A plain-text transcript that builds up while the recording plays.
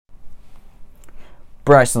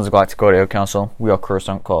Bryson's Galactic Audio Council, we are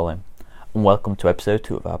Coruscant Calling, and welcome to episode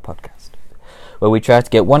 2 of our podcast, where we try to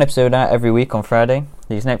get one episode out every week on Friday.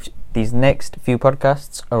 These next few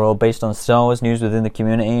podcasts are all based on Star Wars news within the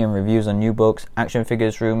community and reviews on new books, action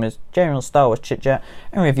figures, rumours, general Star Wars chit-chat,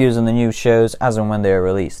 and reviews on the new shows as and when they are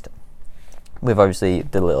released, with obviously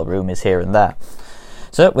the little rumours here and there.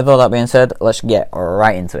 So, with all that being said, let's get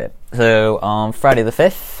right into it. So, on Friday the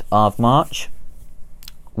 5th of March,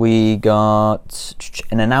 we got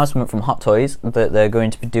an announcement from Hot Toys that they're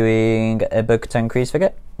going to be doing a Bo-Katan Kryze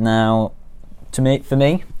figure. Now, for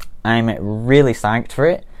me, I'm really psyched for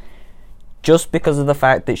it, just because of the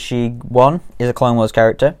fact that she, one, is a Clone Wars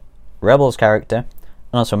character, Rebels character,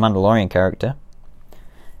 and also a Mandalorian character.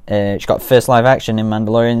 She got first live action in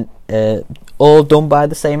Mandalorian, all done by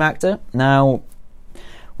the same actor. Now,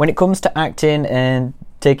 when it comes to acting and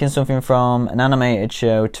taking something from an animated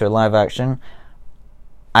show to a live action,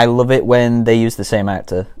 I love it when they use the same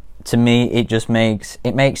actor. To me, it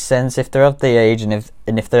makes sense if they're of the age and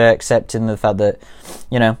if they're accepting the fact that,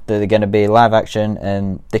 you know, that they're going to be live action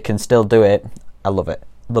and they can still do it. I love it.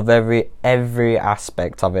 Love every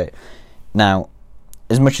aspect of it. Now,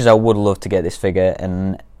 as much as I would love to get this figure,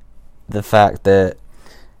 and the fact that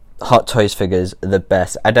Hot Toys figures are the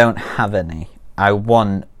best, I don't have any. I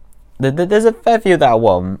want. There's a fair few that I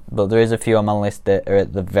want, but there is a few on my list that are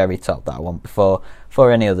at the very top that I want before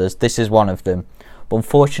any others. This is one of them. But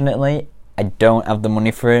unfortunately, I don't have the money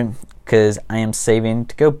for it, because I am saving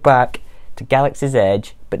to go back to Galaxy's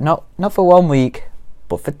Edge, but not for 1 week,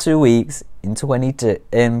 but for 2 weeks in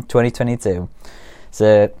 2022.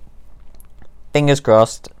 So, fingers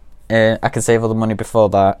crossed, I can save all the money before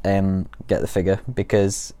that and get the figure,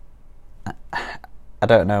 because I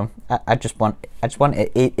don't know. I just want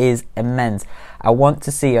it. It is immense. I want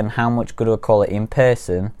to see on how much good of a quality in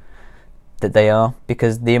person that they are,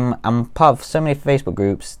 because I'm part of so many Facebook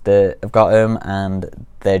groups that have got them, and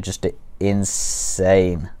they're just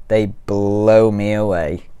insane. They blow me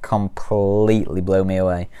away, completely blow me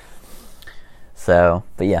away. So,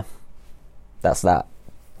 but yeah, that's that.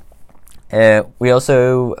 We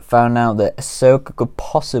also found out that Ahsoka could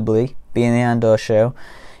possibly be in the Andor show.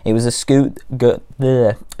 It was a scoop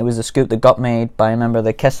that got made by a member of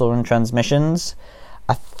the Kessel Run Transmissions.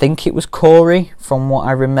 I think it was Corey, from what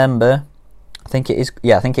I remember. I think it is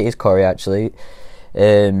Corey, actually.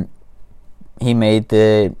 He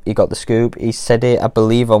got the scoop. He said it, I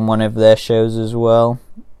believe, on one of their shows as well.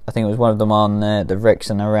 I think it was one of them on the Ricks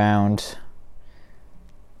and Around.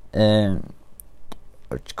 What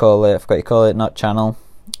do you call it? I forgot you call it, not channel.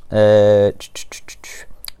 Because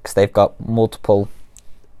they've got multiple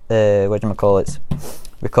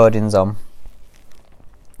recordings on.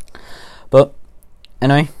 But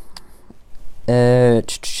anyway,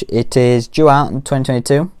 it is due out in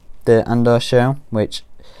 2022, the Andor show, which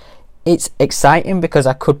it's exciting because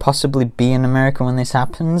I could possibly be in America when this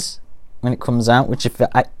happens, when it comes out, which if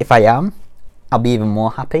I am, I'll be even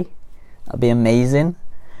more happy. That'll be amazing.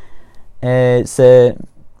 So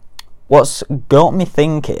what's got me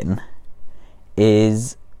thinking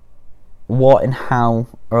is what and how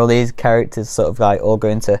are all these characters sort of like all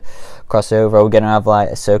going to cross over? Are we going to have like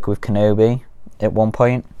Ahsoka with Kenobi at one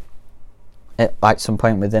point, at some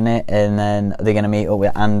point within it, and then are they going to meet up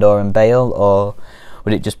with Andor and Bail, or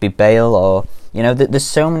would it just be Bail? Or, you know, there's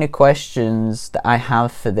so many questions that I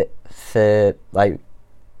have for like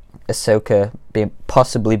Ahsoka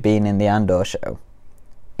possibly being in the Andor show.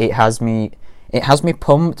 It has me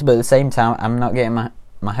pumped, but at the same time I'm not getting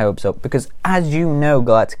my hopes up, because as you know,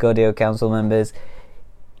 Galactic Audio Council members,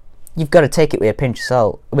 you've got to take it with a pinch of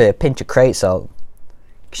salt, with a pinch of crate salt.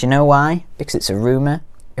 Because you know why? Because it's a rumour,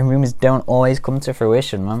 and rumours don't always come to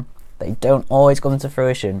fruition, man. They don't always come to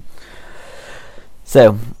fruition.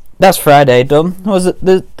 So, that's Friday done. There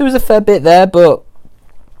was a fair bit there, but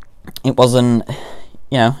it wasn't,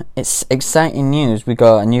 you know, it's exciting news. We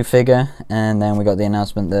got a new figure, and then we got the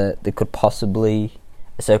announcement that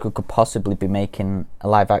Ahsoka could possibly be making a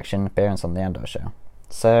live-action appearance on the Andor show.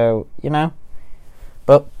 So, you know,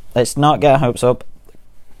 but let's not get our hopes up.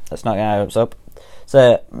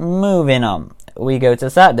 So, moving on. We go to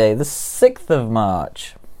Saturday, the 6th of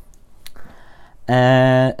March.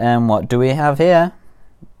 And what do we have here?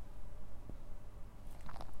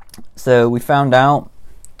 So, we found out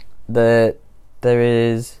that there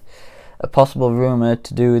is a possible rumour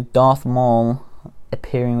to do with Darth Maul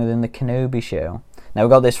appearing within the Kenobi show. Now, we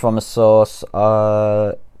got this from a source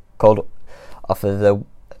called off of the.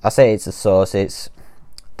 I say it's a source.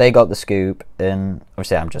 They got the scoop, and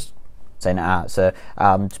obviously I'm just saying it out. So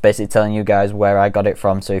I'm just basically telling you guys where I got it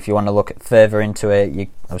from. So if you want to look further into it, you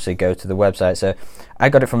obviously go to the website. So I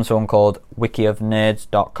got it from someone called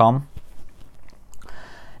wikiofnerds.com.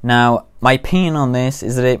 Now, my opinion on this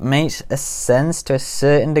is that it makes a sense to a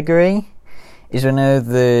certain degree. Is we know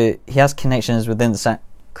he has connections within the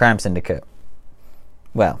crime syndicate.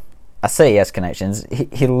 Well, I say he has connections.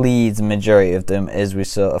 He leads the majority of them, as we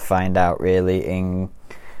sort of find out really in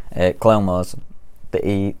Clone Wars. But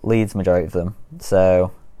he leads the majority of them.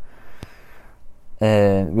 So,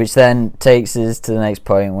 which then takes us to the next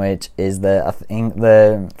point, which is that I think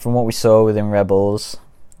from what we saw within Rebels,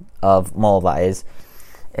 of Maul that is,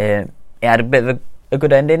 it had a bit of a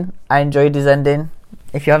good ending. I enjoyed his ending.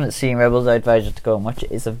 If you haven't seen Rebels, I advise you to go and watch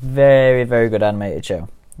it. It's a very, very good animated show.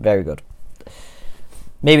 Very good.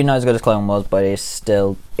 Maybe not as good as Clone Wars, but it's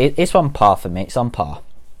still... It's on par for me. It's on par.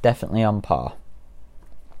 Definitely on par.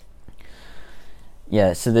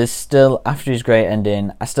 Yeah, so there's still... After his great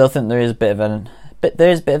ending, I still think there is a bit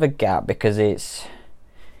of a gap, because it's...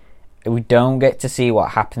 We don't get to see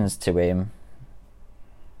what happens to him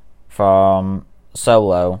from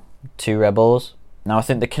Solo to Rebels. Now, I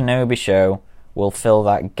think the Kenobi show will fill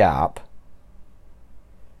that gap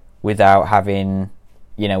without having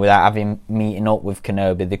meeting up with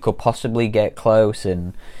Kenobi. They could possibly get close,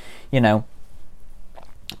 and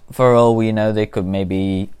for all we know, they could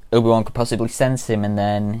maybe Obi-Wan could possibly sense him, and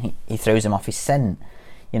then he throws him off his scent,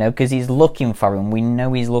 because he's looking for him. We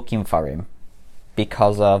know he's looking for him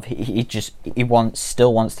because of he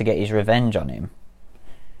still wants to get his revenge on him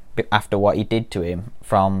after what he did to him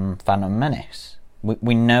from Phantom Menace.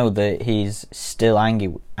 We know that he's still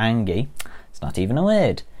angry. It's not even a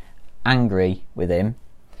word. Angry with him.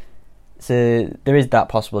 So there is that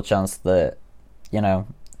possible chance that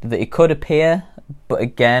that he could appear, but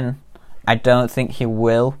again, I don't think he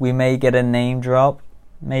will. We may get a name drop,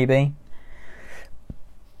 maybe.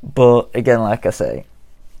 But again, like I say,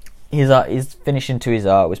 his finishing to his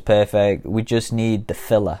art was perfect. We just need the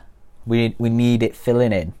filler. We need it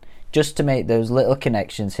filling in, just to make those little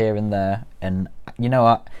connections here and there. And you know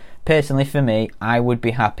what? Personally, for me, I would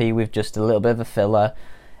be happy with just a little bit of a filler,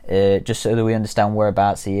 just so that we understand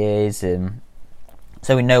whereabouts he is, and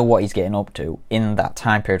so we know what he's getting up to in that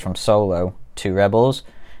time period from Solo to Rebels.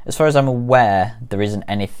 As far as I'm aware, there isn't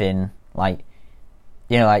anything like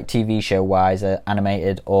TV show wise,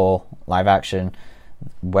 animated or live action,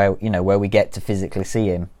 where we get to physically see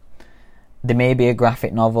him. There may be a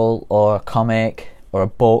graphic novel or a comic or a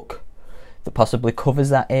book that possibly covers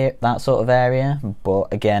that sort of area,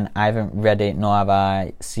 but again, I haven't read it nor have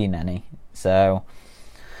I seen any. So,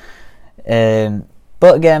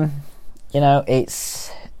 but again, it's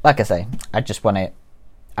like I say,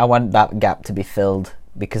 I want that gap to be filled,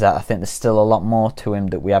 because I think there's still a lot more to him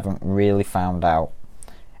that we haven't really found out.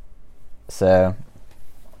 So,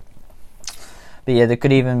 but yeah, there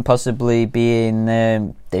could even possibly be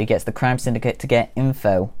that he gets the crime syndicate to get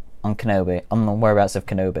info on Kenobi, on the whereabouts of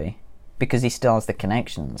Kenobi, because he still has the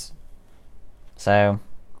connections. So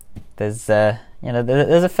there's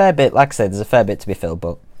there's a fair bit, like I said, there's a fair bit to be filled,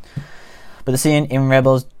 but the scene in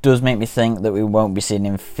Rebels does make me think that we won't be seeing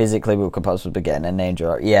him physically, but we could possibly be getting a name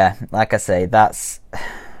drop. Yeah, like I say, that's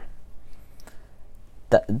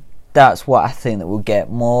what I think that we'll get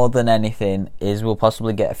more than anything, is we'll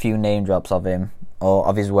possibly get a few name drops of him or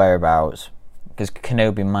of his whereabouts, because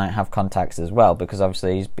Kenobi might have contacts as well, because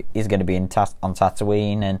obviously he's going to be on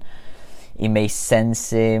Tatooine, and he may sense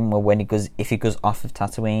him, or if he goes off of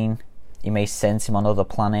Tatooine, he may sense him on other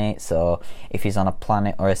planets, or if he's on a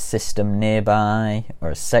planet or a system nearby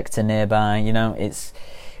or a sector nearby.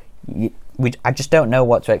 I just don't know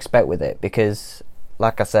what to expect with it, because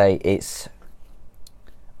like I say,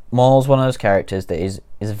 Maul's one of those characters that is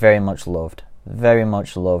very much loved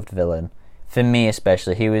villain. For me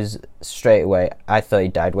especially, he was straight away, I thought he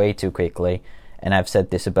died way too quickly, and I've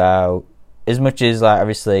said this about, as much as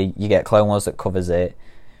obviously you get Clone Wars that covers it.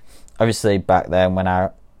 Obviously back then when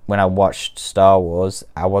I watched Star Wars,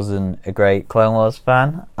 I wasn't a great Clone Wars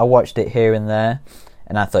fan. I watched it here and there,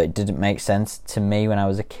 and I thought it didn't make sense to me when I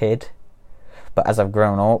was a kid. But as I've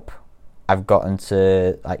grown up, I've gotten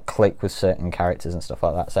to click with certain characters and stuff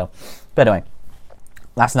like that. So, but anyway,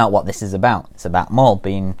 that's not what this is about. It's about Maul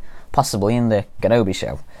being possibly in the Kenobi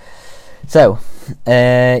show. So,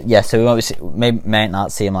 so we obviously may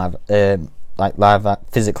not see him live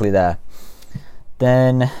physically there.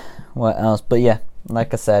 Then what else? But yeah,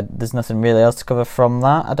 like I said, there's nothing really else to cover from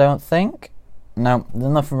that, I don't think. No,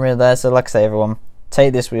 there's nothing really there. So like I say, everyone,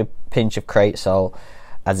 take this with a pinch of crate salt,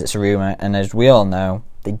 as it's a rumour, and as we all know,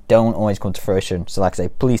 they don't always come to fruition. So like I say,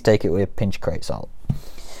 please take it with a pinch of crate salt.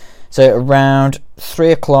 So around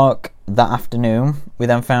 3 o'clock that afternoon, we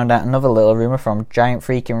then found out another little rumour from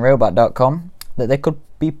GiantFreakingRobot.com that there could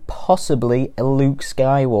be possibly a Luke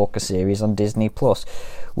Skywalker series on Disney Plus,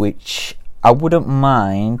 which I wouldn't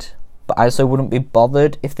mind, but I also wouldn't be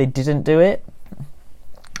bothered if they didn't do it.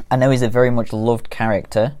 I know he's a very much loved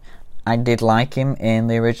character. I did like him in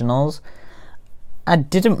the originals. I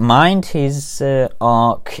didn't mind his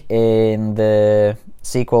arc in the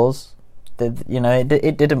sequels.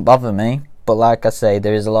 It didn't bother me. But like I say,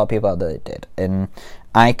 there is a lot of people out there that did, and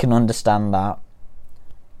I can understand that.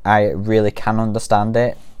 I really can understand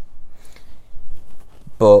it.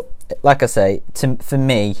 But like I say, for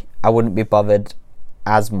me, I wouldn't be bothered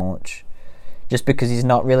as much, just because he's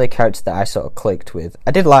not really a character that I sort of clicked with.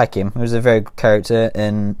 I did like him; he was a very good character,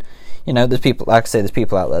 and there's people, like I say, there's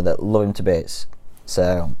people out there that love him to bits.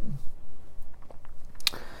 So,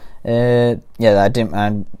 I didn't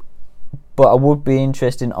mind. But I would be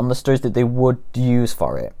interested on the stories that they would use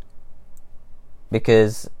for it,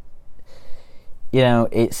 because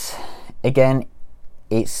it's a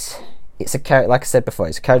character, like I said before,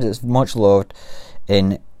 it's a character that's much loved,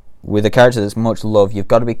 and with a character that's much loved, you've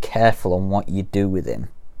got to be careful on what you do with him,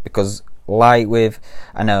 because like with,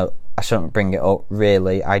 I know I shouldn't bring it up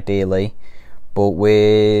really, ideally, but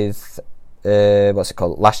with what's it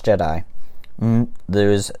called, Last Jedi. I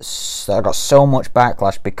got so much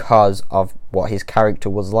backlash because of what his character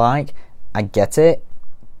was like. I get it,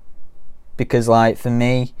 because like for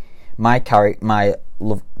me, my character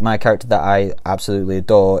that I absolutely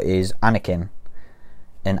adore is Anakin,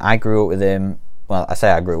 and I grew up with him. Well, I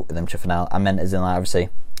say I grew up with him, Chuffenel. I meant as in, like, obviously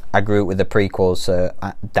I grew up with the prequels, so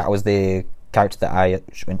that was the character that I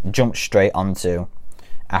jumped straight onto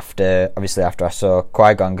after I saw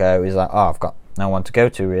Qui-Gon go. It was like, oh, I've got no one to go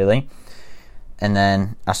to really. And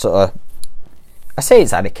then I say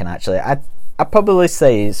it's Anakin actually. I'd probably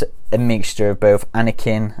say it's a mixture of both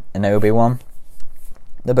Anakin and Obi-Wan.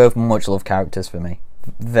 They're both much loved characters for me,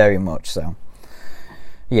 very much so.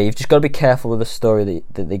 Yeah, you've just got to be careful with the story that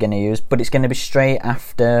they're going to use, but it's going to be straight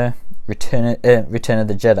after Return of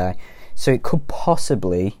the Jedi, so we could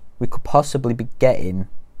possibly be getting.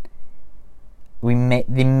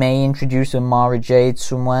 They may introduce a Mara Jade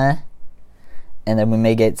somewhere. And then we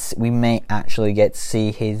may actually get to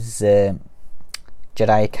see his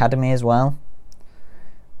Jedi Academy as well,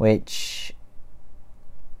 which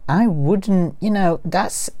I wouldn't,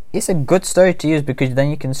 it's a good story to use, because then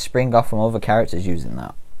you can spring off from other characters using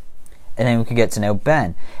that, and then we could get to know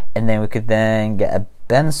Ben, and then we could then get a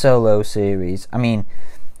Ben Solo series. I mean,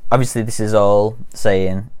 obviously this is all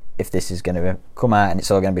saying if this is going to come out and it's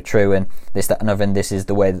all going to be true, and this, that, and other, and this is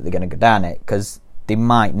the way that they're going to go down it, because they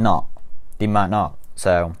might not.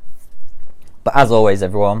 So, but as always,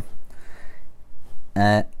 everyone,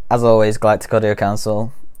 as always, Galactic Audio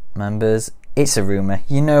Council members, it's a rumour.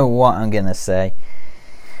 You know what I'm going to say.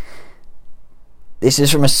 This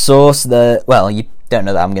is from a source that, well, you don't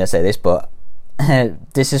know that I'm going to say this, but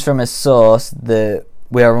this is from a source that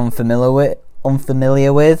we are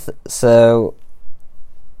unfamiliar with, so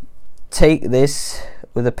take this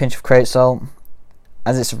with a pinch of crate salt,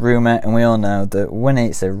 as it's a rumour, and we all know that when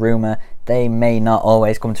it's a rumour, they may not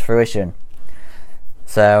always come to fruition.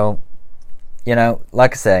 So,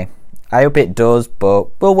 like I say, I hope it does, but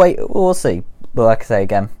we'll see. But like I say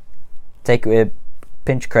again, take it with a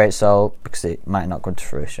pinch of crate salt, because it might not come to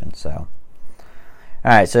fruition. So,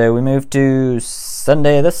 alright, so we move to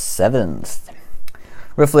Sunday the 7th.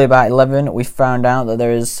 Roughly about 11, we found out that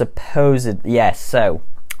there is so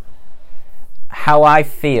how I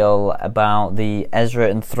feel about the Ezra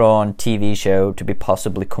and Thrawn TV show to be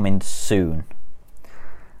possibly coming soon.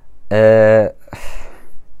 I'm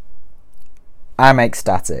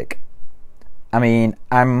ecstatic. I mean,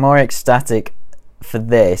 I'm more ecstatic for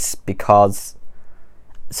this because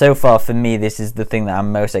so far for me this is the thing that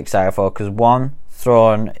I'm most excited for, because one,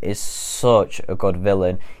 Thrawn is such a good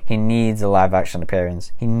villain. He needs a live action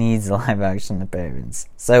appearance.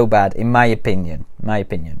 So bad, in my opinion.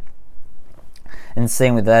 And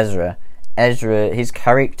same with Ezra. His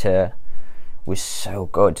character was so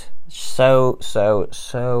good. So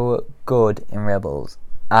good in Rebels.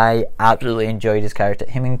 I absolutely enjoyed his character.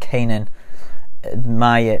 Him and Kanan,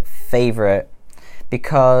 my favourite,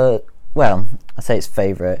 because, well, I say it's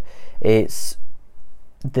favourite. It's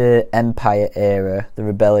the Empire era, the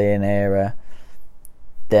Rebellion era.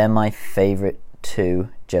 They're my favourite two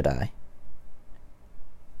Jedi.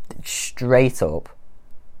 Straight up.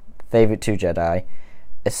 Favourite two Jedi.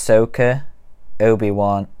 Ahsoka,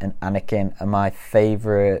 Obi-Wan and Anakin are my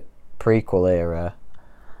favourite prequel era.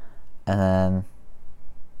 And then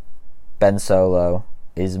Ben Solo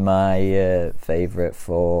is my favourite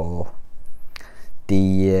for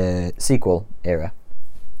the sequel era.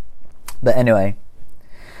 But anyway,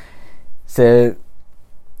 so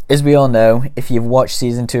as we all know, if you've watched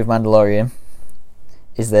season 2 of Mandalorian,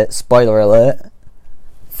 is that, spoiler alert,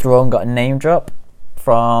 Thrawn got a name drop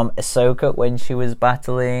from Ahsoka when she was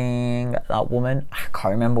battling that woman. I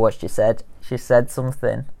can't remember what she said. She said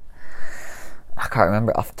something. I can't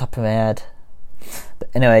remember it off the top of my head. But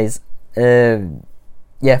anyways, yeah,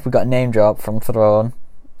 we got a name drop from Thrawn.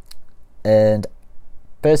 And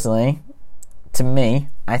personally, to me,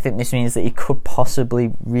 I think this means that he could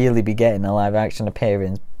possibly really be getting a live action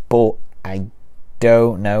appearance, but I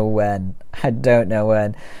don't know when.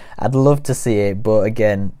 I'd love to see it, but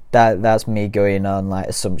again, that's me going on like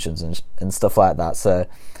assumptions and stuff like that. So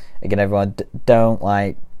again, everyone don't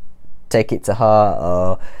like take it to heart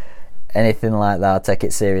or anything like that. Take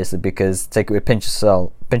it seriously, because take it with a pinch of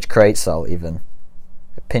salt, pinch of crate salt, even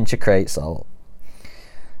a pinch of crate salt.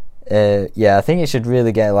 Yeah, I think it should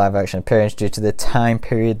really get a live action appearance due to the time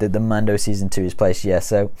period that the Mando season 2 is placed. Yeah,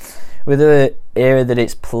 so with the era that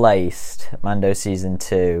it's placed, Mando season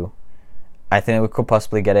 2, I think we could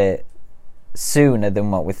possibly get it sooner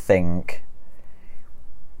than what we think.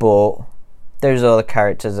 But there's other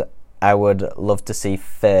characters I would love to see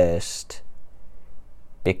first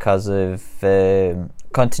because of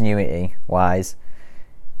continuity wise.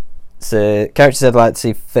 So characters I'd like to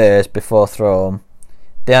see first before Thrawn.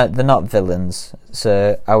 They're not villains,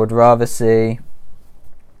 so I would rather see.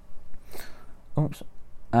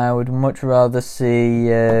 I would much rather see.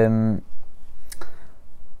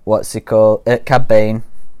 What's it called? Cad Bane.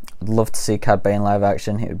 I'd love to see Cad Bane live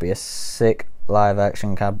action. It would be a sick live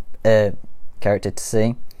action character to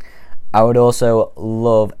see. I would also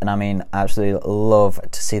love, and I mean absolutely love,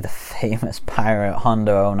 to see the famous pirate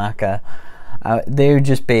Hondo Ohnaka. They would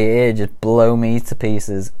just just blow me to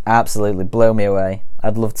pieces. Absolutely blow me away.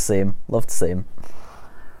 I'd love to see him.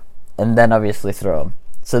 And then obviously Thrawn.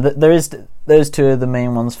 So there is those two are the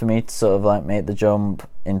main ones for me to sort of like make the jump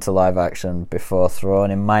into live action before Thrawn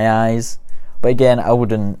in my eyes. But again, I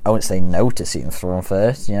wouldn't say no to seeing Thrawn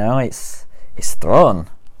first. You know, it's Thrawn.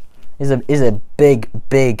 He's a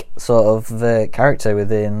big sort of character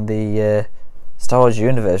within the Star Wars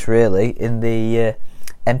universe, really, in the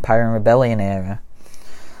Empire and Rebellion era.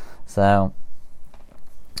 So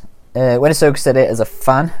when Ahsoka said it as a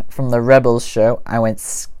fan from the Rebels show, I went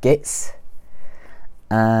skits,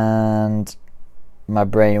 and my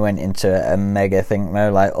brain went into a mega think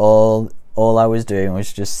mode. Like all I was doing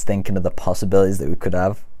was just thinking of the possibilities that we could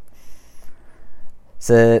have.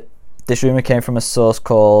 So this rumour came from a source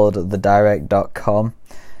called thedirect.com.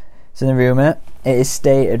 So in the rumour, it is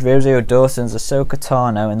stated Rosario Dawson's Ahsoka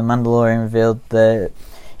Tano in The Mandalorian revealed that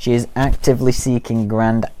she is actively seeking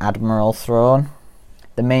Grand Admiral Thrawn,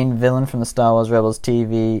 the main villain from the Star Wars Rebels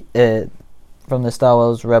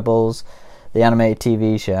the animated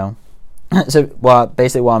TV show. So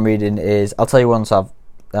basically what I'm reading is, I'll tell you once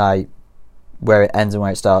where it ends and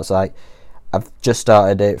where it starts. Like, I've just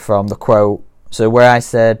started it from the quote. So where I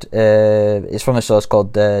said it's from a source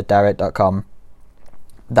called direct.com.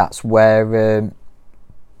 That's where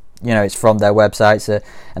it's from their website. So,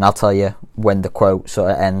 and I'll tell you when the quote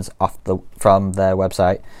sort of ends from their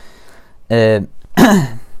website.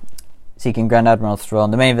 Seeking Grand Admiral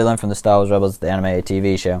Thrawn, the main villain from the Star Wars Rebels, the animated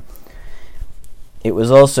TV show. It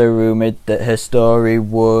was also rumoured that her story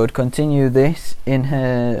would continue this in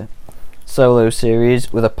her solo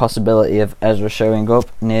series, with a possibility of Ezra showing up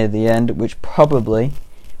near the end, which probably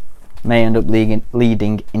may end up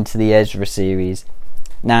leading into the Ezra series.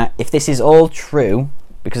 Now, if this is all true,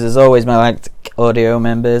 because there's always my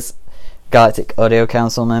Galactic Audio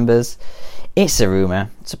Council members, it's a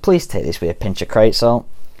rumour, so please take this with a pinch of crate salt,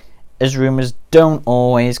 as rumours don't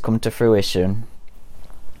always come to fruition.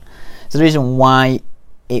 So the reason why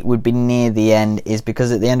it would be near the end is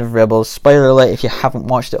because at the end of Rebels, spoiler alert if you haven't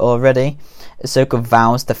watched it already, Ahsoka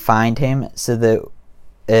vows to find him, so that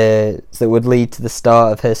would lead to the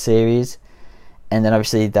start of her series, and then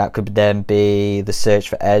obviously that could then be the search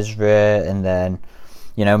for Ezra, and then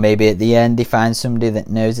maybe at the end he finds somebody that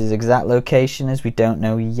knows his exact location, as we don't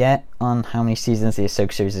know yet on how many seasons the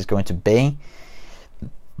Ahsoka series is going to be.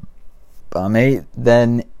 But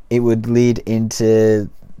then it would lead into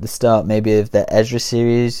the start maybe of the Ezra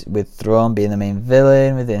series, with Thrawn being the main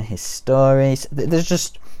villain within his stories. There's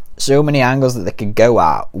just so many angles that they could go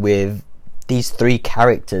at with these three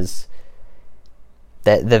characters.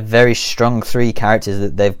 They're very strong three characters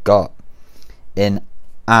that they've got, and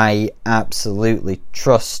I absolutely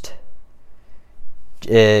trust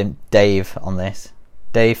Dave on this.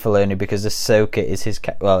 Dave Filoni, because Ahsoka is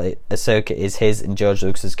Ahsoka is his and George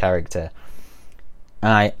Lucas's character.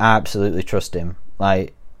 I absolutely trust him.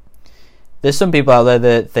 Like, there's some people out there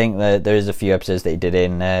that think that there is a few episodes that he did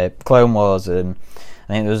in Clone Wars, and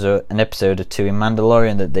I think there was an episode or two in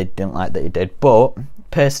Mandalorian that they didn't like that he did. But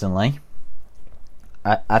personally,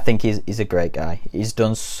 I think he's a great guy. He's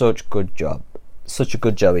done such a good job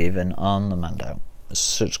even on the Mando.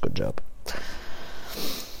 Such a good job.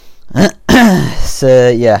 So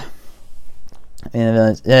yeah,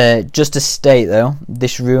 just to state though,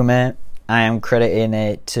 this rumour, I am crediting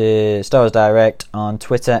it to Star Wars Direct on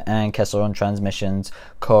Twitter and Kessel Run Transmissions,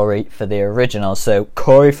 Corey, for the original. So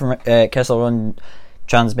Corey from Kessel Run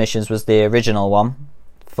Transmissions was the original one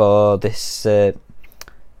for this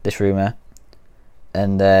rumour,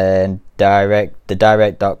 and then the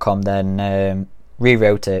direct.com then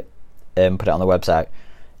rewrote it and put it on the website.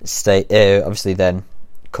 Obviously then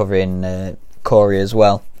covering Corey as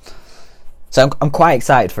well. So I'm quite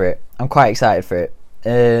excited for it.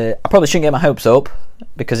 I probably shouldn't get my hopes up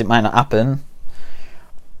because it might not happen,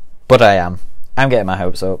 but I am. I'm getting my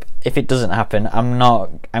hopes up. If it doesn't happen, I'm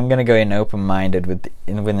going to go in open-minded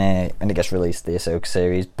when it gets released, the Ahsoka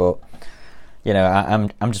series. But you know,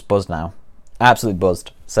 I'm just buzzed now, absolutely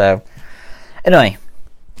buzzed. So anyway,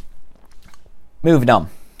 moving on.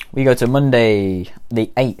 We go to Monday the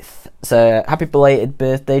 8th. So happy belated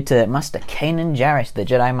birthday to Master Kanan Jarrus, the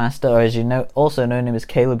Jedi Master, or as you know, also known him as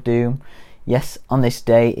Caleb Doom. Yes, on this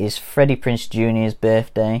day is Freddie Prinze Jr.'s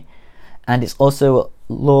birthday, and it's also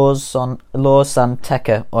Lor San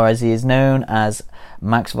Tekka, or as he is known as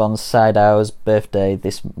Max von Sydow's birthday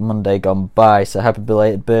this Monday gone by. So happy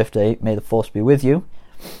belated birthday, may the Force be with you.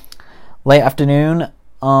 Late afternoon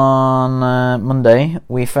on Monday,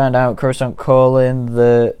 we found out Coruscant calling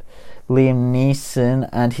that Liam Neeson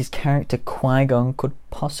and his character Qui-Gon could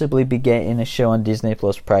possibly be getting a show on Disney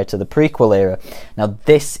Plus prior to the prequel era. Now,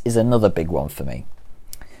 this is another big one for me.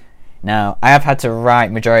 Now, I have had to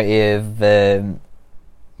write majority of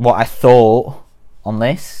what I thought on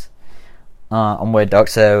this on Word Doc,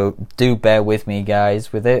 so do bear with me,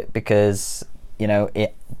 guys, with it, because you know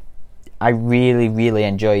I really, really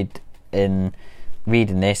enjoyed in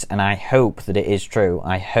reading this, and I hope that it is true.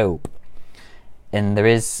 I hope. And there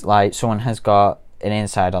is, like, someone has got an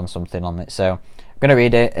insight on something on it. So I'm going to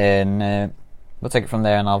read it and we'll take it from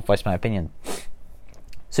there and I'll voice my opinion.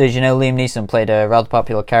 So as you know, Liam Neeson played a rather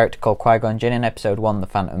popular character called Qui-Gon Jinn in Episode 1, The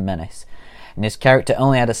Phantom Menace. And his character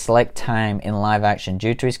only had a select time in live action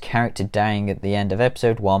due to his character dying at the end of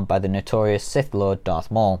Episode 1 by the notorious Sith Lord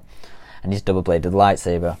Darth Maul and his double-bladed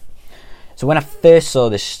lightsaber. So when I first saw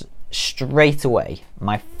this, straight away,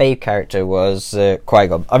 my fave character was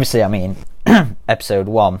Qui-Gon. Obviously, I mean, Episode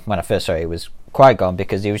 1, when I first saw it, was Qui-Gon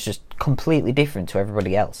because he was just completely different to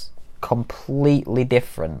everybody else. Completely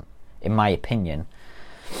different, in my opinion.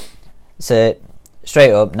 So,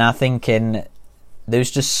 straight up, now thinking, there's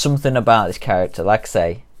just something about this character, like I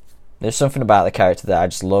say, there's something about the character that I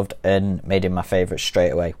just loved and made him my favourite straight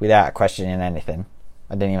away, without questioning anything.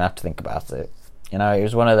 I didn't even have to think about it. You know, it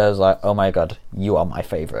was one of those like, oh my god, you are my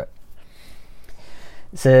favourite.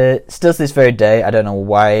 So, still to this very day, I don't know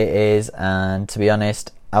why it is, and to be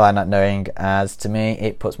honest, I like not knowing, as to me,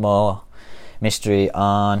 it puts more mystery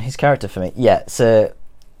on his character for me. Yeah, so,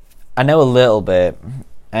 I know a little bit,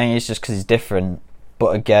 and it's just because he's different,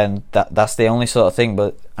 but again, that's the only sort of thing,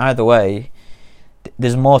 but either way,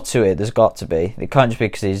 there's more to it, there's got to be. It can't just be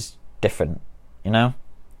because he's different, you know?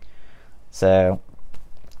 So,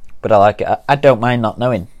 but I like it. I don't mind not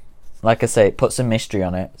knowing. Like I say, it puts some mystery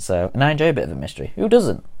on it, so, and I enjoy a bit of a mystery. Who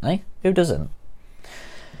doesn't, eh? Who doesn't?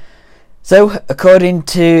 So, according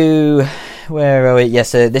to, where are we?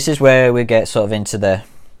 Yes, this is where we get sort of into the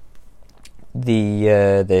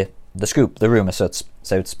scoop, the rumour, so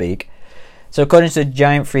to speak. So, according to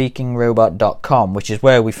GiantFreakingRobot.com, which is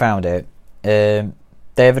where we found it, they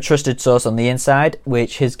have a trusted source on the inside,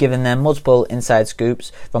 which has given them multiple inside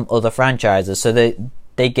scoops from other franchises. So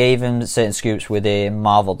they gave him certain scoops within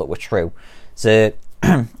Marvel that were true. So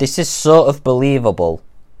this is sort of believable.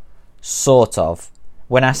 Sort of.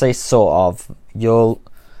 When I say sort of,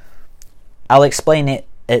 I'll explain it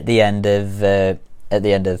at the end of the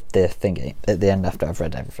thingy. At the end, after I've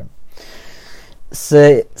read everything.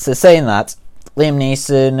 So saying that, Liam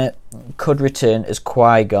Neeson could return as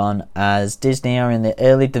Qui-Gon, as Disney are in the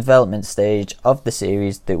early development stage of the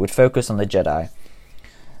series that would focus on the Jedi.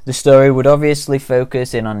 The story would obviously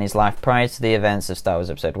focus in on his life prior to the events of Star Wars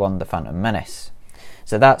Episode 1, The Phantom Menace.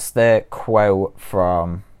 So that's the quote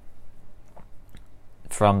from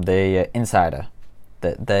the insider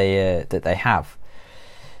that they have.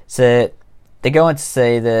 So they go on to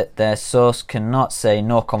say that their source cannot say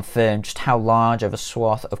nor confirm just how large of a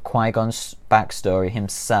swath of Qui-Gon's backstory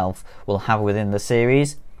himself will have within the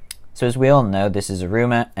series. So as we all know, this is a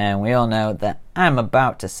rumour, and we all know that I'm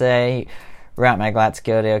about to say, right, my Galactic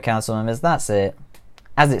Audio Council members, that's it.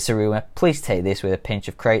 As it's a rumour, please take this with a pinch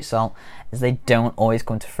of crate salt, as they don't always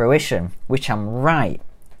come to fruition, which I'm right.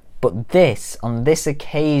 But this, on this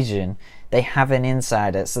occasion, they have an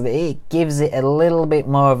insider, so that it gives it a little bit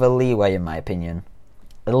more of a leeway, in my opinion.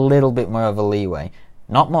 A little bit more of a leeway.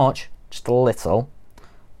 Not much, just a little,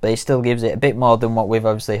 but it still gives it a bit more than what we've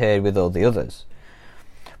obviously heard with all the others.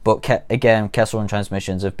 But again, Kessel Run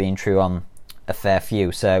transmissions have been true on a fair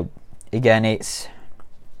few, so again, it's,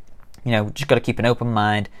 just got to keep an open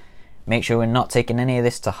mind, make sure we're not taking any of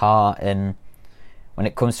this to heart, and when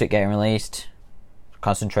it comes to it getting released,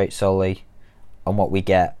 concentrate solely on what we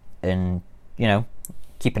get, and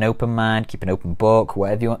keep an open mind, keep an open book,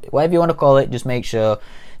 whatever you want to call it. Just make sure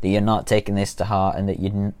that you're not taking this to heart, and that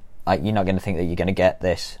you're not going to think that you're going to get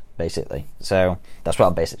this, basically. So that's what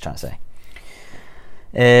I'm basically trying to say.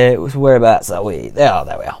 Whereabouts are we? There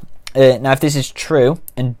we are. Now, if this is true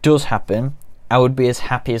and does happen, I would be as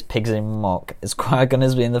happy as pigs in muck, as Qui-Gon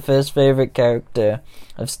has been the first favourite character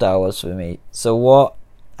of Star Wars for me. So what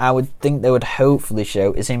I would think they would hopefully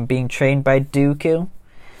show is him being trained by Dooku.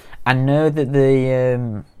 I know that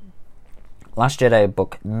the Last Jedi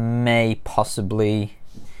book may possibly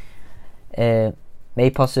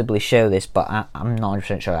show this, but I'm not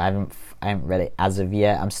 100% sure. I haven't read it as of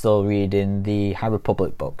yet. I'm still reading the High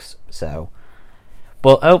Republic books. So,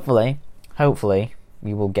 but hopefully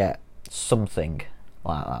we will get something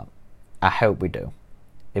like that. I hope we do.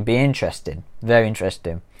 It'd be interesting, very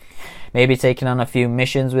interesting. Maybe taking on a few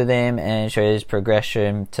missions with him and show his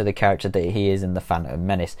progression to the character that he is in the Phantom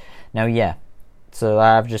Menace. Now, yeah, so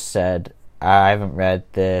I've just said I haven't read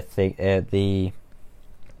I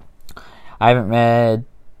haven't read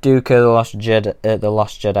Dooku the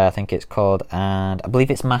Lost Jedi, I think it's called, and I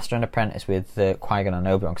believe it's Master and Apprentice with Qui-Gon and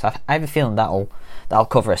Obi-Wan. Because I have a feeling that'll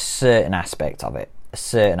cover a certain aspect of it,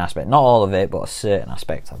 not all of it, but a certain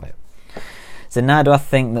aspect of it. So now, do I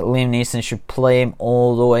think that Liam Neeson should play him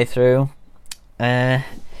all the way through?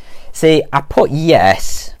 See, I put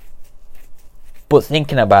yes, but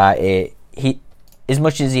thinking about it, he, as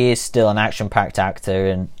much as he is still an action-packed actor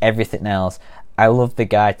and everything else, I love the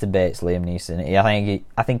guy to bits, Liam Neeson.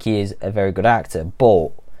 I think he is a very good actor,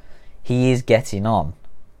 but he is getting on.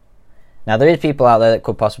 Now, there is people out there that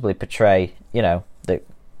could possibly portray,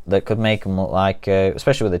 that could make him look like,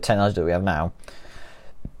 especially with the technology that we have now,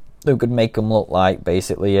 that could make him look like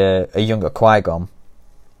basically a younger Qui-Gon.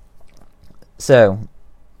 So,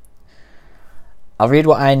 I'll read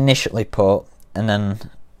what I initially put, and then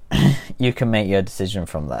you can make your decision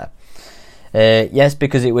from there. Yes,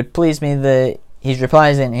 because it would please me that he's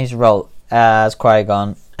reprising his role as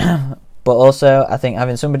Qui-Gon, but also I think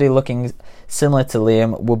having somebody looking similar to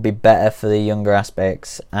Liam would be better for the younger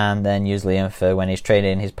aspects, and then use Liam for when he's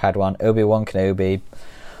training his Padawan Obi-Wan Kenobi.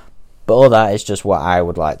 But all that is just what I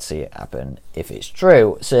would like to see it happen if it's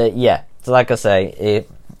true. So yeah, so like I say,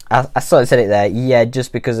 I sort of said it there. Yeah,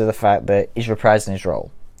 just because of the fact that he's reprising his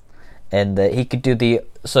role, and that he could do the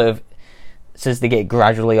sort of, since they get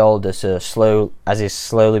gradually older, so slow as he's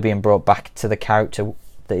slowly being brought back to the character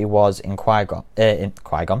that he was in Qui-Gon,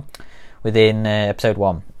 within episode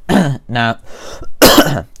 1. Now,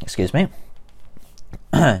 excuse me.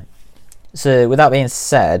 So with that being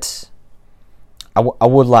said, I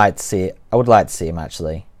would like to see it. I would like to see him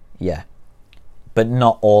actually, yeah, but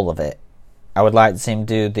not all of it. I would like to see him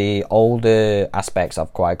do the older aspects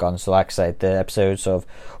of Qui-Gon. So like I said, the episodes of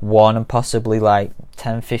 1 and possibly like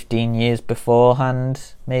 10-15 years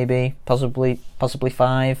beforehand, maybe, possibly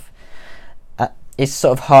 5. It's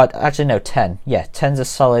sort of hard. Actually, no, 10. Yeah, 10's a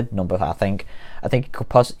solid number. I think it could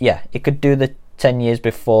it could do the 10 years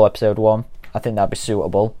before episode 1. I think that'd be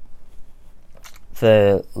suitable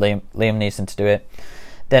for Liam Neeson to do it.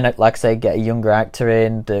 Then, like I say, get a younger actor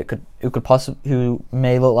in that who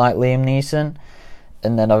may look like Liam Neeson,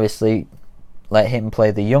 and then obviously let him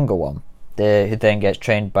play the younger one, who then gets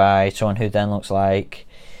trained by someone who then looks like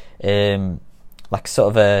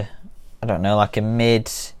sort of a, I don't know, like a mid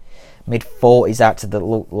 40s actor that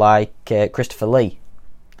looked like Christopher Lee,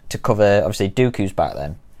 to cover obviously Dooku's back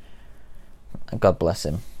then. God bless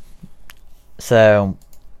him. So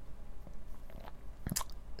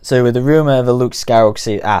with the rumour of a Luke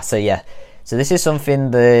Skywalker so this is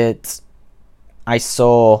something that I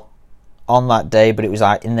saw on that day, but it was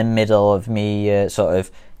like in the middle of me sort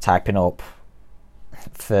of typing up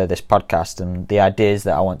for this podcast and the ideas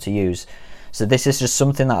that I want to use. So this is just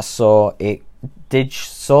something that I saw. It did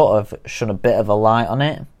sort of shine a bit of a light on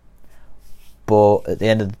it, but at the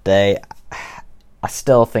end of the day, I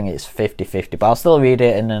still think it's 50-50, but I'll still read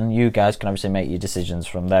it, and then you guys can obviously make your decisions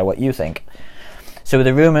from there, what you think. So with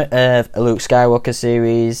the rumour of a Luke Skywalker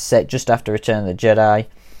series set just after Return of the Jedi,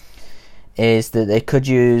 is that they could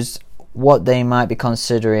use what they might be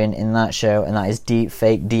considering in that show, and that is deep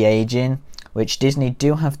fake de-aging, which Disney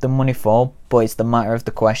do have the money for, but it's the matter of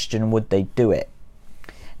the question, would they do it?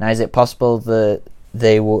 Now, is it possible that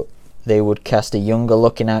they would cast a younger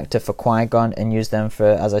looking actor for Qui-Gon and use them for,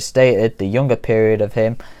 as I stated, the younger period of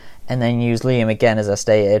him, and then use Liam again, as I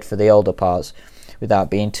stated, for the older parts, without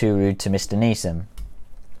being too rude to Mr. Neeson?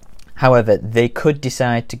 However, they could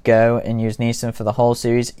decide to go and use Neeson for the whole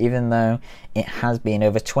series, even though it has been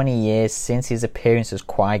over 20 years since his appearance as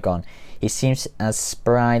Qui-Gon. He seems as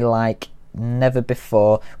spry like never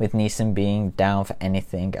before, with Neeson being down for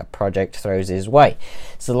anything a project throws his way.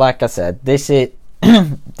 So like I said, this is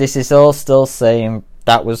all still saying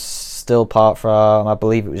that was still part from, I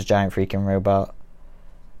believe it was Giant Freaking Robot.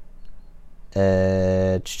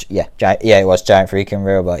 It was Giant Freaking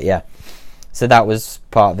Robot, yeah. So that was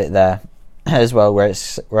part of it there as well, where I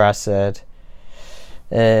said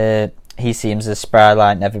he seems as spry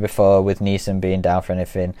like never before, with Neeson being down for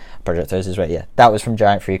anything project throws his way. Yeah, that was from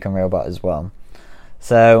Giant Freaking Robot as well.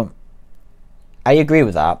 So I agree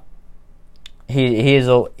with that. He's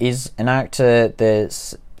an actor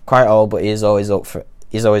that's quite old, but he's always up for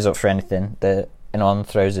anything that anyone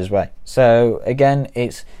throws his way. So again,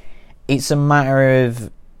 it's a matter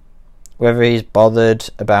of whether he's bothered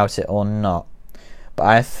about it or not. But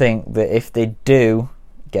I think that if they do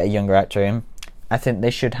get a younger actor in, I think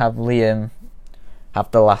they should have Liam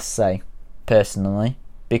have the last say, personally,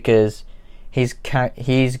 because he's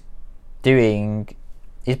basically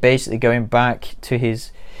going back to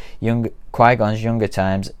his Qui-Gon's younger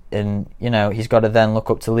times, and he's got to then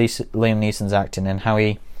look up to Liam Neeson's acting and how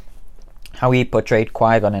he portrayed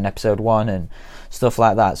Qui-Gon in Episode 1 and stuff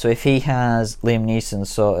like that. So if he has Liam Neeson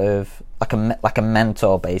sort of like a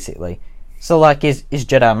mentor, basically, so like his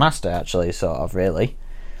Jedi Master, actually, sort of, really,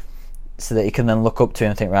 so that he can then look up to him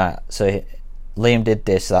and think, right, so Liam did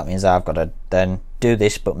this, so that means I've got to then do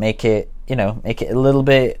this, but make it a little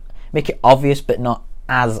bit, make it obvious, but not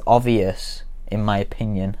as obvious, in my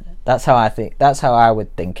opinion. That's how I think. That's how I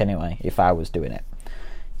would think, anyway, if I was doing it.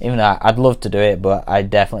 Even though I'd love to do it, but I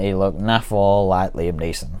definitely look naff all like Liam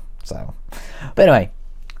Neeson. So, but anyway,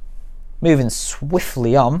 moving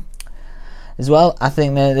swiftly on. As well, I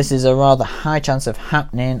think that this is a rather high chance of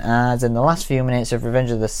happening, as in the last few minutes of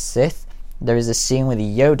Revenge of the Sith, there is a scene with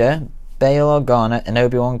Yoda, Bail Organa, and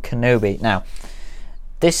Obi-Wan Kenobi. Now,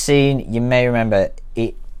 this scene, you may remember,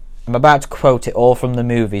 I'm about to quote it all from the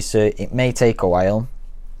movie, so it may take a while.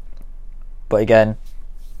 But again,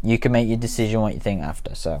 you can make your decision what you think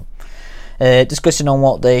after. So, discussing on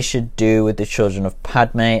what they should do with the children of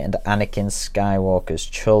Padme and Anakin Skywalker's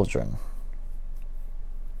children.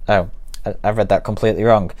 Oh, I've read that completely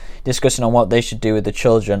wrong. Discussing on what they should do with the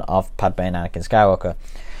children of Padme and Anakin Skywalker.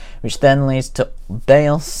 Which then leads to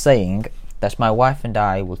Bail saying that my wife and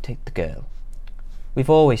I will take the girl. We've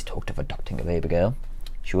always talked of adopting a baby girl.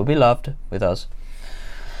 She will be loved with us.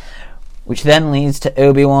 Which then leads to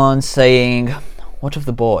Obi-Wan saying, what of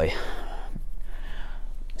the boy?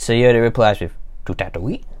 So Yoda replies with, to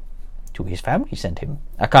Tatooine. To his family sent him.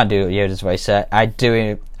 I can't do Yoda's voice. I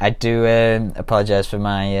do apologise for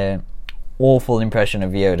my awful impression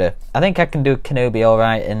of Yoda. I think I can do Kenobi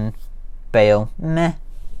alright, and Bail, meh.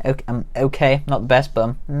 Okay, I'm okay, not the best, but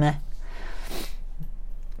I'm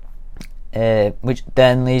meh. Which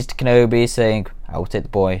then leads to Kenobi saying, I will take the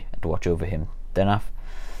boy and watch over him. Then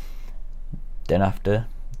after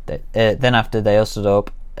they all stood up,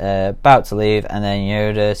 about to leave, and then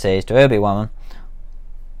Yoda says to Obi-Wan,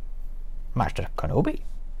 Master Kenobi,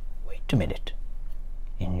 wait a minute.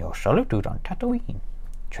 In your solitude on Tatooine,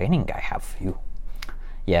 training I have for you.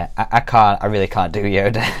 Yeah, I really can't do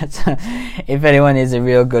Yoda. If anyone is a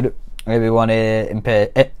real good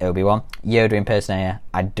Yoda impersonator,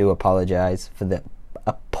 I do apologise for the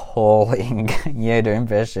appalling Yoda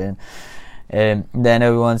impression. Then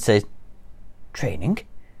everyone says, training?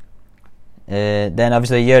 Then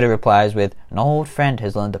obviously Yoda replies with, an old friend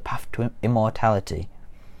has learned the path to immortality.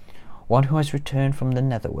 One who has returned from the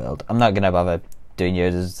netherworld. I'm not going to bother doing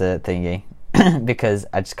Yoda's thingy, because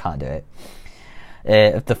I just can't do it.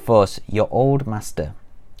 Of the Force, your old master.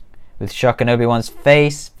 With shock on Obi-Wan's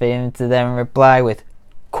face, for him to then reply with,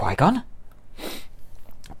 Qui-Gon?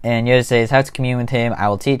 And Yoda says, how to commune with him, I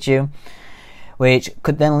will teach you. Which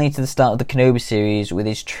could then lead to the start of the Kenobi series with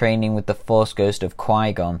his training with the Force Ghost of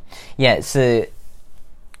Qui-Gon. Yeah, so,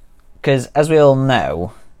 because as we all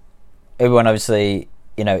know, Obi-Wan obviously,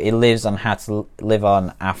 he lives on how to live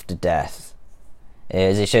on after death.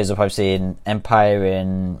 is he shows up obviously in Empire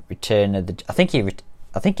and Return of the... I think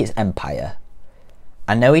it's Empire.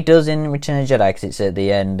 I know he does in Return of the Jedi because it's at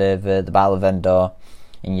the end of the Battle of Endor,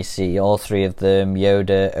 and you see all three of them,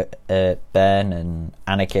 Yoda, Ben and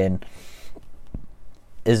Anakin,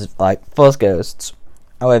 is like Force ghosts.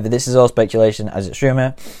 However, this is all speculation as it's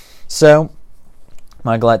rumour, so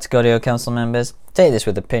my Galactic Audio Council members, take this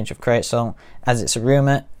with a pinch of crate salt, as it's a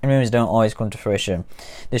rumour, and rumours don't always come to fruition.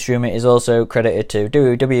 This rumour is also credited to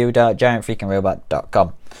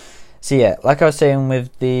www.giantfreakingrobot.com. So yeah, like I was saying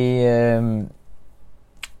with the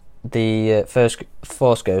first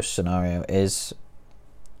Force Ghost scenario is,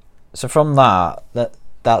 so from that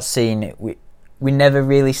scene, we never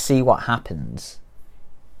really see what happens.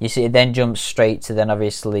 You see, it then jumps straight to then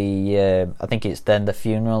obviously, I think it's then the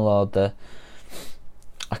funeral or the...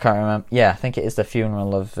 I can't remember. Yeah, I think it is the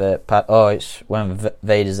funeral of Pat. Oh, it's when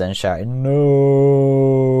Vader's then shouting,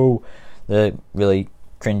 "No!" The really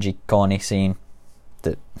cringy, corny scene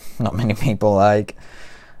that not many people like.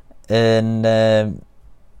 And,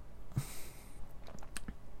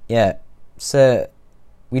 yeah, so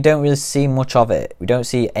we don't really see much of it. We don't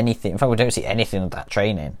see anything. In fact, we don't see anything of that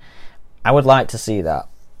training. I would like to see that.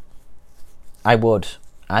 I would.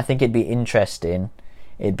 I think it'd be interesting.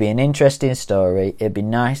 It'd be an interesting story. It'd be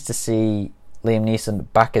nice to see Liam Neeson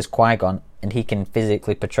back as Qui-Gon, and he can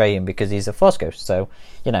physically portray him because he's a Force ghost. So,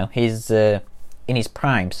 you know, he's in his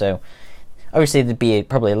prime. So, obviously, there'd be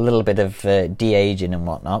probably a little bit of de-aging and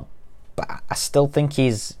whatnot. But I still think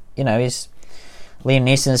he's Liam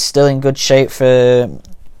Neeson's still in good shape for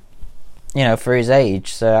his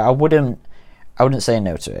age. So I wouldn't say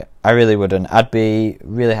no to it. I really wouldn't. I'd be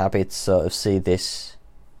really happy to sort of see this.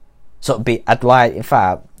 In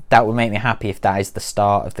fact, that would make me happy if that is the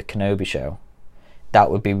start of the Kenobi show. That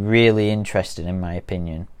would be really interesting in my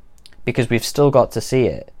opinion, because we've still got to see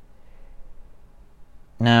it.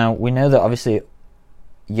 Now, we know that obviously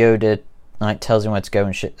Yoda tells him where to go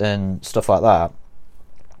and shit and stuff like that,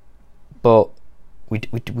 but we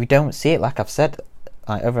don't see it, like I've said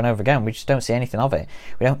over and over again. We just don't see anything of it.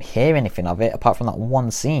 We don't hear anything of it apart from that one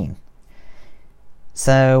scene.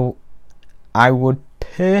 So I would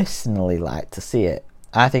personally like to see it.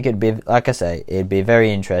 I think it'd be, like I say, it'd be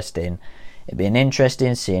very interesting. It'd be an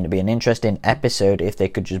interesting scene. It'd be an interesting episode if they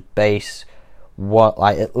could just base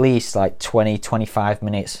at least 20-25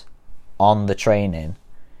 minutes on the training,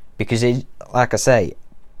 because like I say,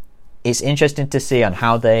 it's interesting to see on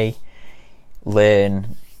how they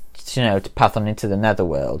learn, to path on into the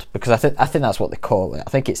Netherworld, because I think that's what they call it. I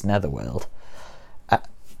think it's Netherworld.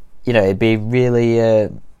 It'd be really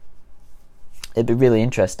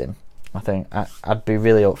interesting. I think I'd be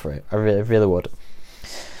really up for it. I really, really would.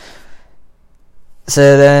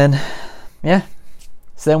 So then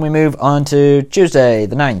we move on to Tuesday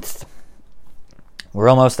the 9th. We're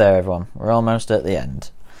almost there, everyone. We're almost at the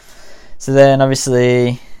end. So then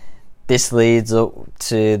obviously this leads up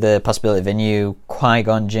to the possibility of a new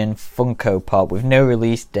Qui-Gon Jinn Funko Pop with no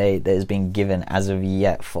release date that has been given as of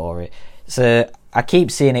yet for it. So I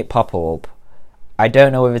keep seeing it pop up. I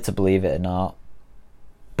don't know whether to believe it or not,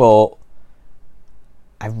 but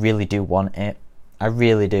I really do want it. I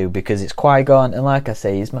really do, because it's Qui-Gon, and like I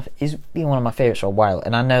say, he's been one of my favourites for a while,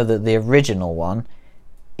 and I know that the original one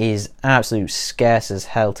is absolute scarce as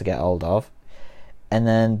hell to get hold of, and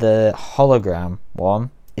then the hologram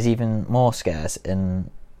one is even more scarce,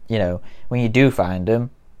 and when you do find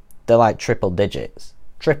them, they're like triple digits,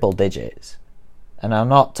 and I'm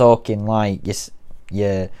not talking like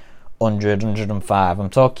your 100, 105, I'm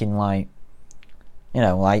talking like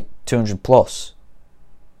 200 plus,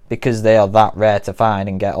 because they are that rare to find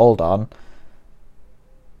and get hold on.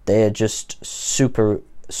 They are just super,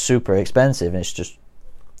 super expensive, and it's just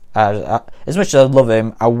as much as I love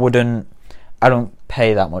him, I don't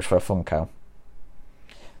pay that much for a Funko.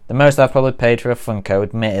 The most I've probably paid for a Funko,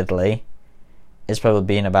 admittedly, is probably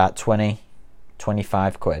been about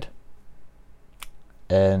 20-25 quid,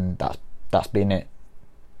 and that's been it.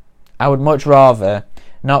 I would much rather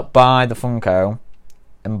not buy the Funko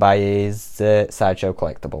and buy his Sideshow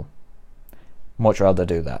collectible. Much rather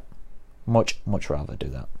do that. Much rather do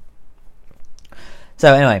that.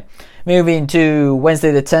 So anyway, moving to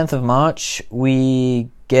Wednesday the 10th of March, we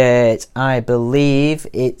get, I believe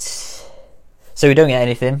it's... So we don't get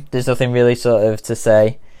anything. There's nothing really sort of to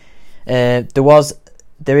say. There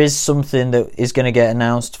is something that is going to get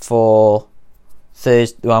announced for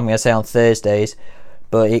Thursday. Well, I'm going to say on Thursdays,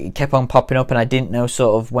 but it kept on popping up, and I didn't know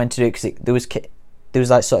sort of when to do it, because there was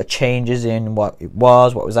like sort of changes in what it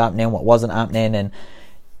was happening, what wasn't happening, and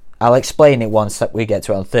I'll explain it once we get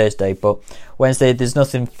to it on Thursday, but Wednesday there's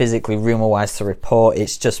nothing physically rumour-wise to report.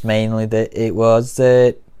 It's just mainly that it was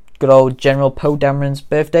good old General Poe Dameron's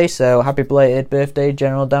birthday, so happy belated birthday,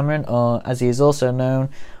 General Dameron, or as he is also known,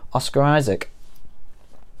 Oscar Isaac.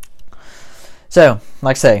 So,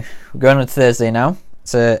 like I say, we're going on to Thursday now.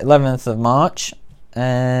 It's 11th of March.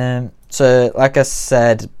 So, like I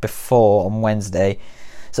said before on Wednesday,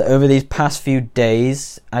 so over these past few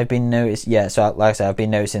days, I've been noticing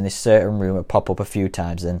this certain rumour pop up a few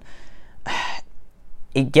times, and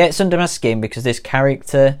it gets under my skin because this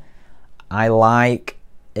character I like,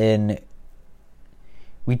 and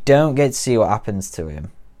we don't get to see what happens to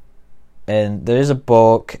him. And there is a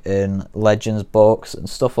book and Legends books and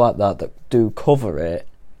stuff like that that do cover it,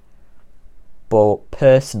 but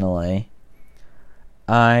personally,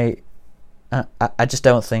 I just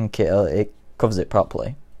don't think it covers it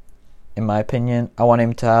properly. In my opinion, I want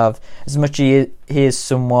him to have, as much as he is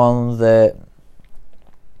someone that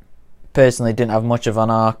personally didn't have much of an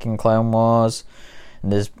arc in Clone Wars,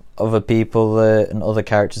 and there's other people and other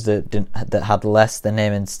characters that had less than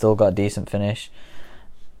him and still got a decent finish.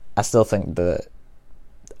 I still think that,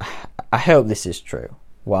 I hope this is true,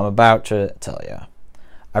 what I'm about to tell you.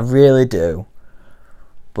 I really do,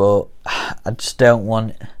 but I just don't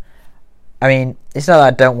want, I mean, it's not that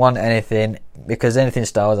I don't want anything, because anything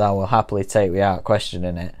Star Wars I will happily take without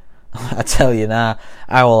questioning it. I tell you now,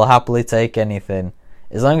 I will happily take anything.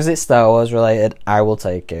 As long as it's Star Wars related, I will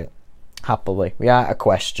take it. Happily, without a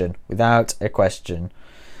question.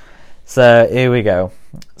 So, here we go.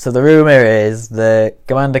 So, the rumour is that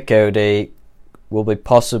Commander Cody will be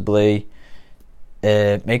possibly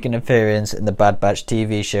making an appearance in the Bad Batch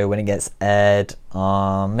TV show when it gets aired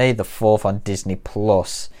on May the 4th on Disney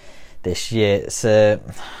Plus this year. So,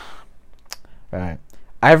 right,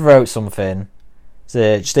 I've wrote something,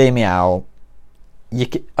 so just hear me out.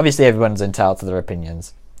 Obviously everyone's entitled to their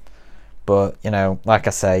opinions, but you know, like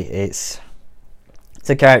I say, it's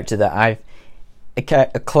a character that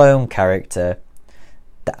a clone character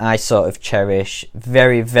that I sort of cherish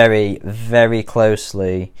very, very, very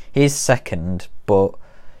closely. He's second, but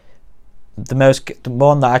the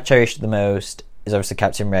one that I cherish the most is obviously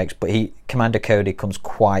Captain Rex, but Commander Cody comes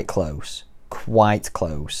quite close.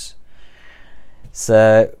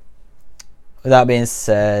 So, with that being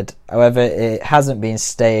said, however, it hasn't been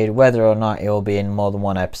stated whether or not he will be in more than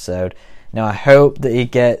one episode. Now, I hope that he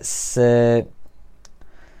gets, I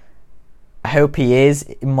hope he is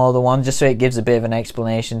in more than one, just so it gives a bit of an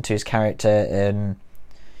explanation to his character and,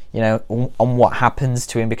 you know, on what happens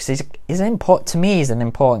to him, because he's an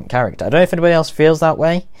important character. I don't know if anybody else feels that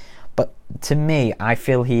way, but to me, I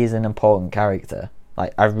feel he is an important character.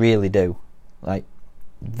 Like, I really do. Like,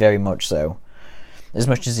 very much so. As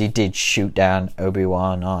much as he did shoot down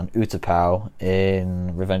Obi-Wan on Utapau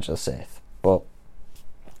in Revenge of the Sith. But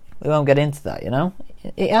we won't get into that, you know?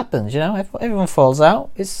 It happens, you know? Everyone falls out.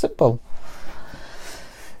 It's simple.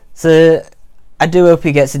 So, I do hope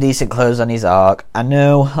he gets a decent close on his arc. I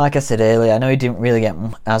know, like I said earlier, I know he didn't really get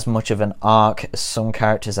as much of an arc as some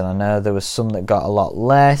characters, and I know there was some that got a lot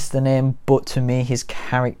less than him, but to me, his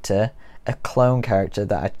character, a clone character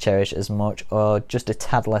that I cherish as much, or just a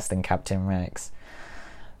tad less than Captain Rex.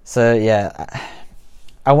 So yeah,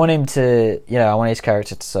 I want him to, you know, I want his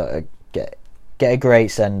character to sort of get a great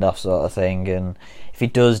send off sort of thing, and if he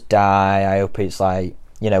does die, I hope it's like,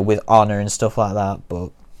 you know, with honour and stuff like that. But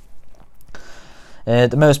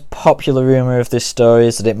the most popular rumour of this story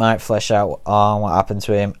is that it might flesh out on what happened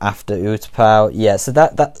to him after Utapau. Yeah, so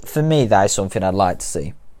that for me, that is something I'd like to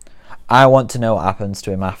see. I want to know what happens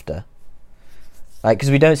to him after, like, because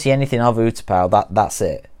we don't see anything of Utapau. That's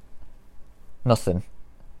it. Nothing.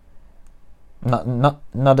 Not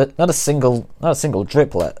a single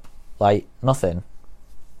driplet, like nothing.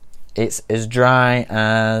 It's as dry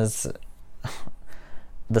as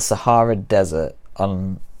the Sahara Desert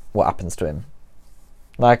on what happens to him.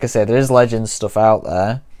 Like I said, there is Legends stuff out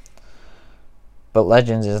there, but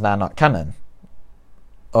Legends is now not canon,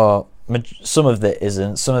 or some of it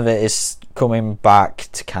isn't. Some of it is coming back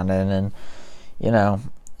to canon, and you know,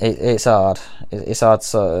 it's hard. It's hard to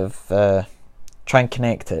sort of try and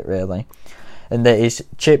connect it, really. And that his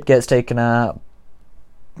chip gets taken out.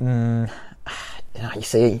 You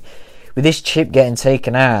see, with this chip getting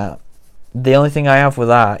taken out, the only thing I have with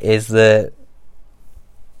that is that,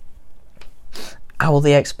 how will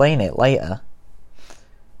they explain it later?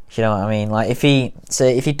 You know what I mean? Like, if he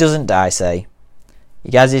doesn't die, say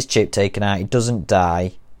he has his chip taken out, he doesn't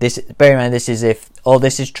die. Bear in mind, this is if all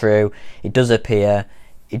this is true. He does appear,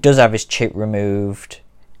 he does have his chip removed,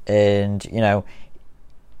 and you know,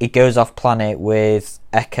 he goes off planet with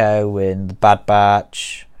Echo and the Bad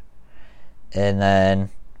Batch and then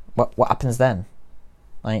what happens then?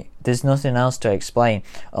 Like, there's nothing else to explain,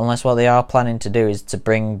 unless what they are planning to do is to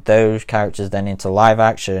bring those characters then into live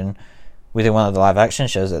action within one of the live action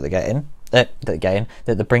shows that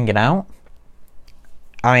they're bringing out.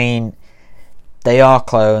 I mean, they are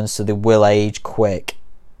clones, so they will age quick,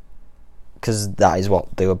 because that is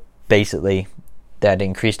what they were basically. They had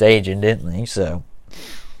increased aging, didn't they? So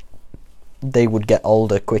they would get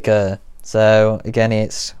older quicker. So again,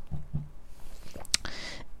 it's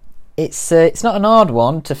not an hard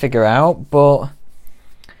one to figure out, but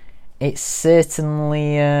it's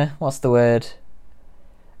certainly what's the word?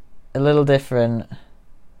 A little different.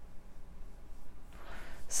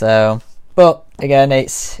 So, but again,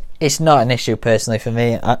 it's not an issue personally for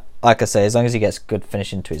me. Like I say, as long as he gets good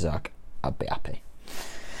finishing to his arc, I'll be happy.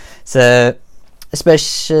 So,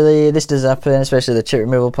 especially this does happen, especially the chip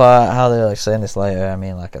removal part. How they're saying this later. I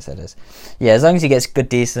mean, like I said, as long as he gets good,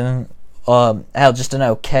 decent, hell, just an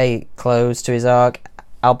okay close to his arc,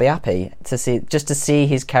 I'll be happy to see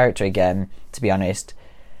his character again. To be honest,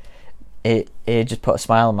 it just put a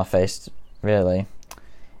smile on my face, really,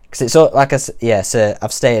 because it's all like so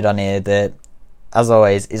I've stated on here that, as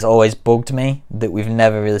always, it's always bugged me that we've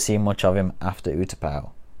never really seen much of him after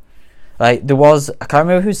Utapau. Like, there was, I can't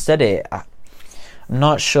remember who said it. I'm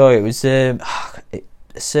not sure. It was a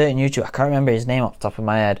certain YouTuber. I can't remember his name off the top of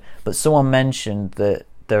my head, but someone mentioned that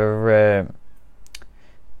there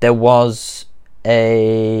was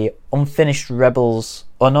a unfinished Rebels,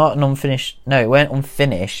 or not an unfinished. No, it weren't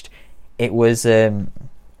unfinished. It was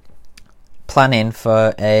planning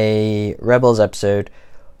for a Rebels episode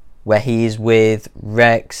where he's with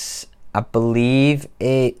Rex. I believe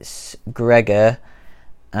it's Gregor,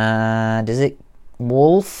 and is it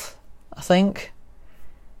Wolf? I think.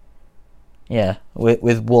 Yeah,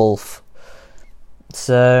 with Wolf.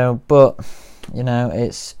 So, but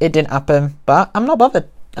it didn't happen. But I'm not bothered.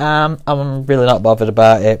 I'm really not bothered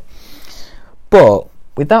about it. But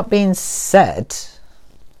with that being said,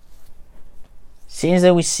 seeing as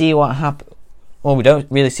though we see what happens, well, we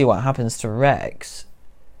don't really see what happens to Rex.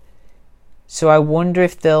 So I wonder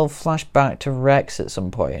if they'll flash back to Rex at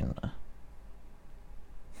some point.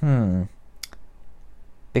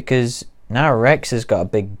 Because now Rex has got a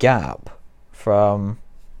big gap from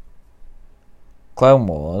Clone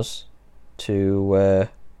Wars to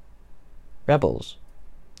Rebels.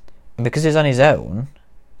 And because he's on his own,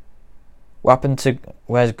 what happened to,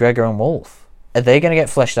 where's Gregor and Wolf? Are they going to get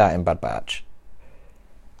fleshed out in Bad Batch?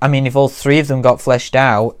 I mean, if all three of them got fleshed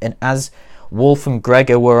out, and as Wolf and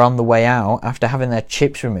Gregor were on the way out after having their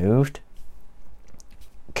chips removed,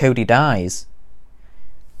 Cody dies.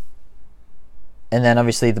 And then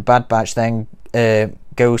obviously the Bad Batch then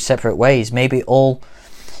go separate ways. Maybe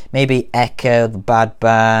Echo, the Bad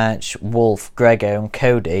Batch, Wolf, Gregor, and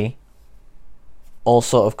Cody all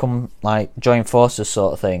sort of come, like, join forces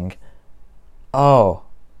sort of thing. Oh,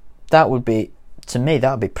 that would be, to me,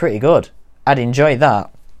 that would be pretty good. I'd enjoy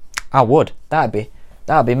that. I would. That'd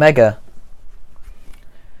be mega.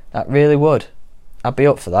 That really would. I'd be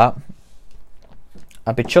up for that.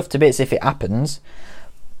 I'd be chuffed to bits if it happens.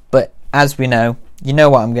 But as we know, you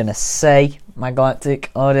know what I'm going to say, my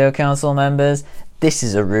Galactic Audio Council members. This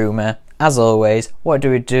is a rumour. As always, what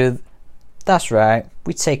do? That's right,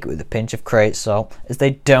 we take it with a pinch of crate salt, as they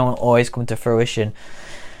don't always come to fruition.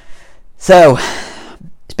 So,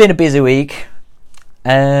 it's been a busy week.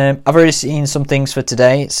 I've already seen some things for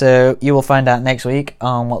today, so you will find out next week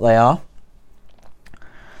on what they are.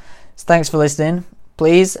 So thanks for listening.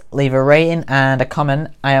 Please leave a rating and a comment.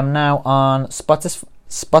 I am now on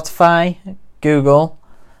Spotify, Google,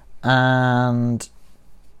 and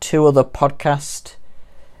 2 other podcast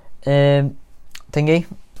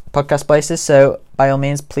podcast places. So by all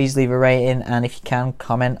means, please leave a rating, and if you can,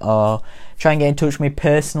 comment or try and get in touch with me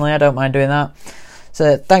personally. I don't mind doing that.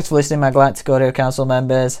 So thanks for listening, my Galactic Audio Council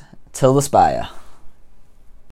members. Till the Spire.